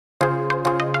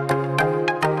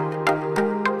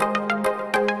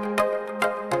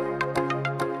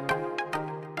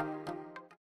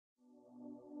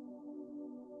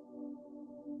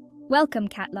Welcome,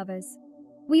 cat lovers.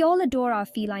 We all adore our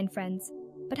feline friends,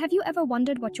 but have you ever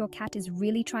wondered what your cat is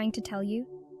really trying to tell you?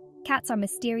 Cats are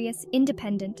mysterious,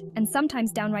 independent, and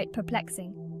sometimes downright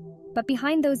perplexing. But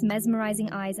behind those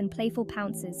mesmerizing eyes and playful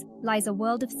pounces lies a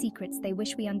world of secrets they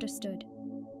wish we understood.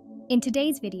 In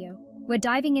today's video, we're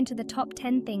diving into the top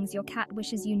 10 things your cat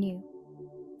wishes you knew.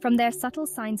 From their subtle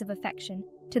signs of affection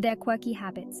to their quirky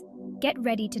habits, get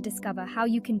ready to discover how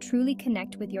you can truly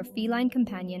connect with your feline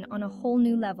companion on a whole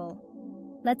new level.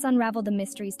 Let's unravel the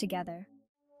mysteries together.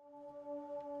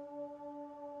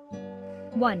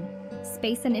 1.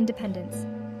 Space and independence.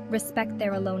 Respect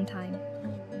their alone time.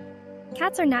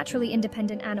 Cats are naturally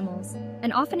independent animals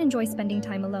and often enjoy spending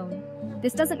time alone.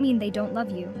 This doesn't mean they don't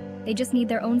love you, they just need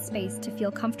their own space to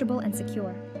feel comfortable and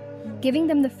secure. Giving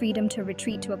them the freedom to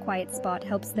retreat to a quiet spot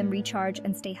helps them recharge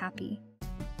and stay happy.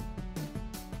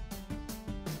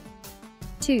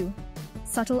 2.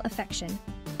 Subtle affection.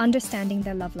 Understanding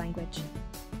their love language.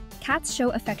 Cats show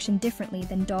affection differently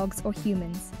than dogs or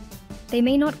humans. They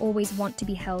may not always want to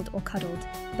be held or cuddled,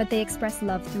 but they express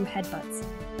love through headbutts,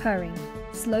 purring,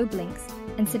 slow blinks,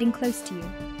 and sitting close to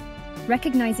you.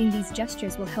 Recognizing these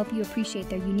gestures will help you appreciate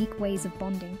their unique ways of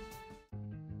bonding.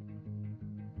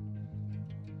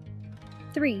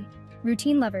 3.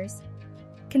 Routine lovers.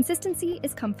 Consistency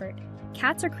is comfort.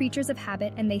 Cats are creatures of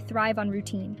habit and they thrive on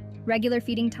routine. Regular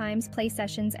feeding times, play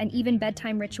sessions, and even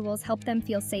bedtime rituals help them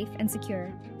feel safe and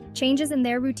secure. Changes in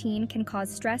their routine can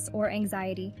cause stress or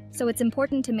anxiety, so it's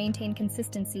important to maintain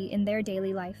consistency in their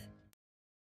daily life.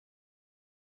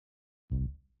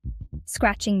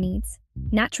 Scratching needs.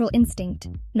 Natural instinct,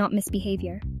 not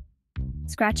misbehavior.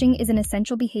 Scratching is an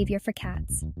essential behavior for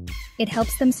cats. It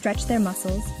helps them stretch their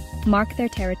muscles, mark their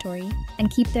territory, and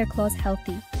keep their claws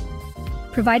healthy.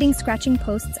 Providing scratching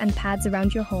posts and pads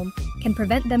around your home can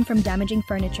prevent them from damaging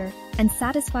furniture and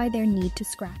satisfy their need to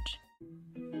scratch.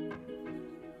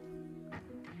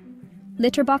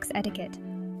 Litter box etiquette.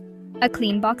 A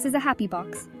clean box is a happy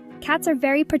box. Cats are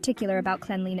very particular about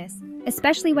cleanliness,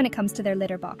 especially when it comes to their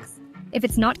litter box. If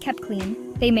it's not kept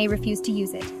clean, they may refuse to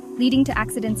use it, leading to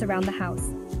accidents around the house.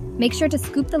 Make sure to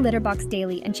scoop the litter box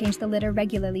daily and change the litter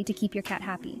regularly to keep your cat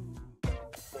happy.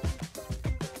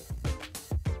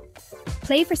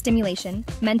 Play for stimulation,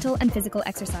 mental and physical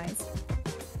exercise.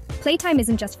 Playtime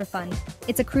isn't just for fun,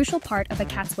 it's a crucial part of a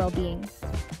cat's well-being.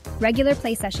 Regular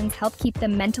play sessions help keep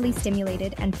them mentally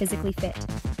stimulated and physically fit.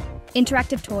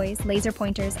 Interactive toys, laser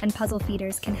pointers, and puzzle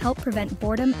feeders can help prevent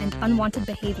boredom and unwanted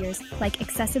behaviors like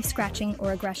excessive scratching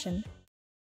or aggression.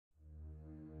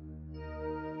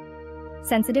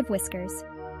 Sensitive whiskers.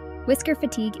 Whisker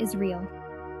fatigue is real.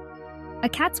 A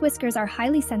cat's whiskers are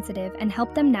highly sensitive and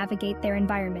help them navigate their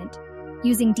environment.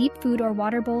 Using deep food or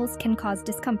water bowls can cause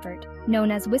discomfort,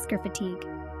 known as whisker fatigue,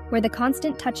 where the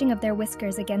constant touching of their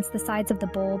whiskers against the sides of the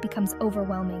bowl becomes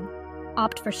overwhelming.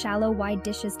 Opt for shallow, wide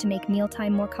dishes to make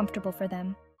mealtime more comfortable for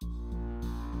them.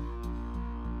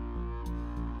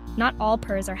 Not all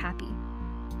purrs are happy.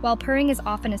 While purring is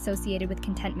often associated with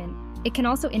contentment, it can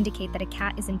also indicate that a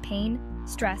cat is in pain,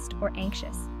 stressed, or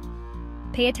anxious.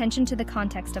 Pay attention to the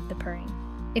context of the purring.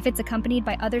 If it's accompanied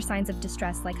by other signs of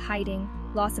distress like hiding,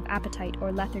 loss of appetite,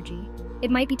 or lethargy,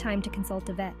 it might be time to consult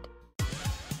a vet.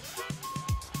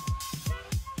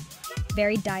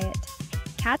 Varied diet.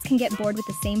 Cats can get bored with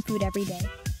the same food every day.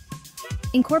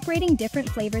 Incorporating different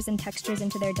flavors and textures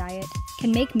into their diet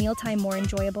can make mealtime more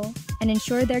enjoyable and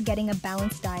ensure they're getting a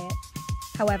balanced diet.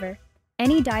 However,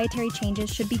 any dietary changes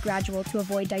should be gradual to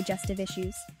avoid digestive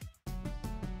issues.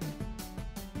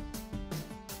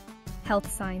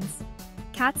 Health signs.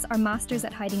 Cats are masters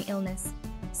at hiding illness,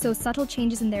 so subtle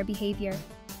changes in their behavior,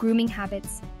 grooming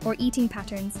habits, or eating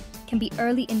patterns can be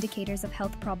early indicators of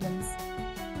health problems.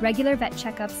 Regular vet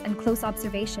checkups and close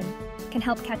observation can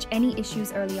help catch any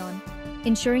issues early on,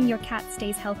 ensuring your cat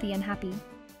stays healthy and happy.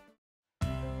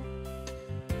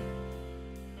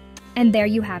 And there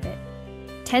you have it.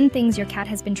 10 things your cat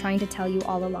has been trying to tell you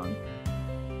all along.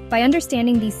 By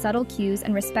understanding these subtle cues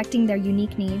and respecting their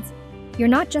unique needs, you're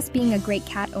not just being a great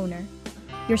cat owner,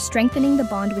 you're strengthening the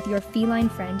bond with your feline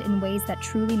friend in ways that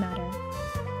truly matter.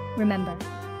 Remember,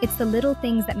 it's the little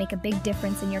things that make a big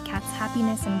difference in your cat's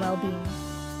happiness and well-being.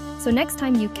 So next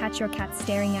time you catch your cat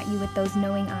staring at you with those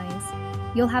knowing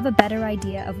eyes, you'll have a better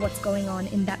idea of what's going on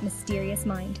in that mysterious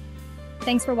mind.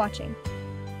 Thanks for watching.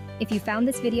 If you found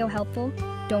this video helpful,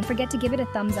 don't forget to give it a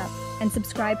thumbs up and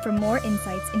subscribe for more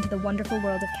insights into the wonderful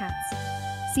world of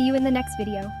cats. See you in the next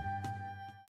video.